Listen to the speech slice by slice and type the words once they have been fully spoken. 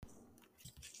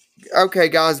Okay,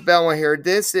 guys, Bella here.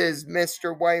 This is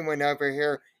Mr. Wayman over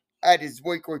here at his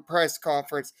weekly press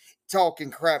conference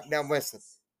talking crap. Now, listen.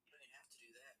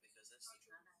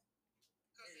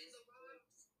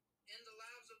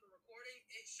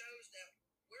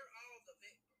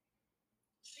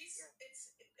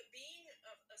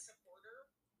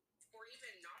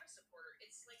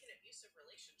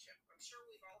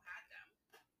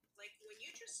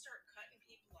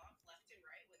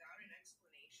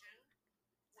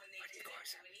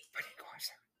 Put it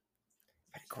closer.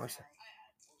 Put it closer.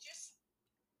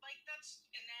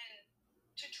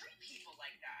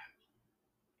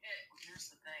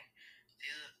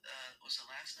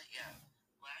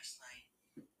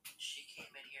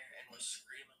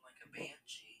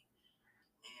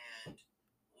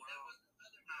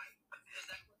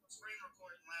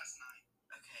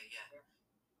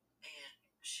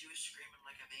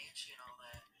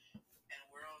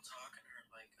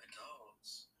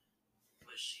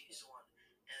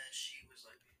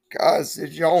 Guys,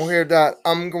 did y'all hear that?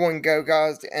 I'm going to go,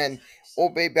 guys, and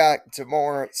we'll be back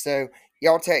tomorrow. So,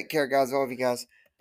 y'all take care, guys. I love you guys.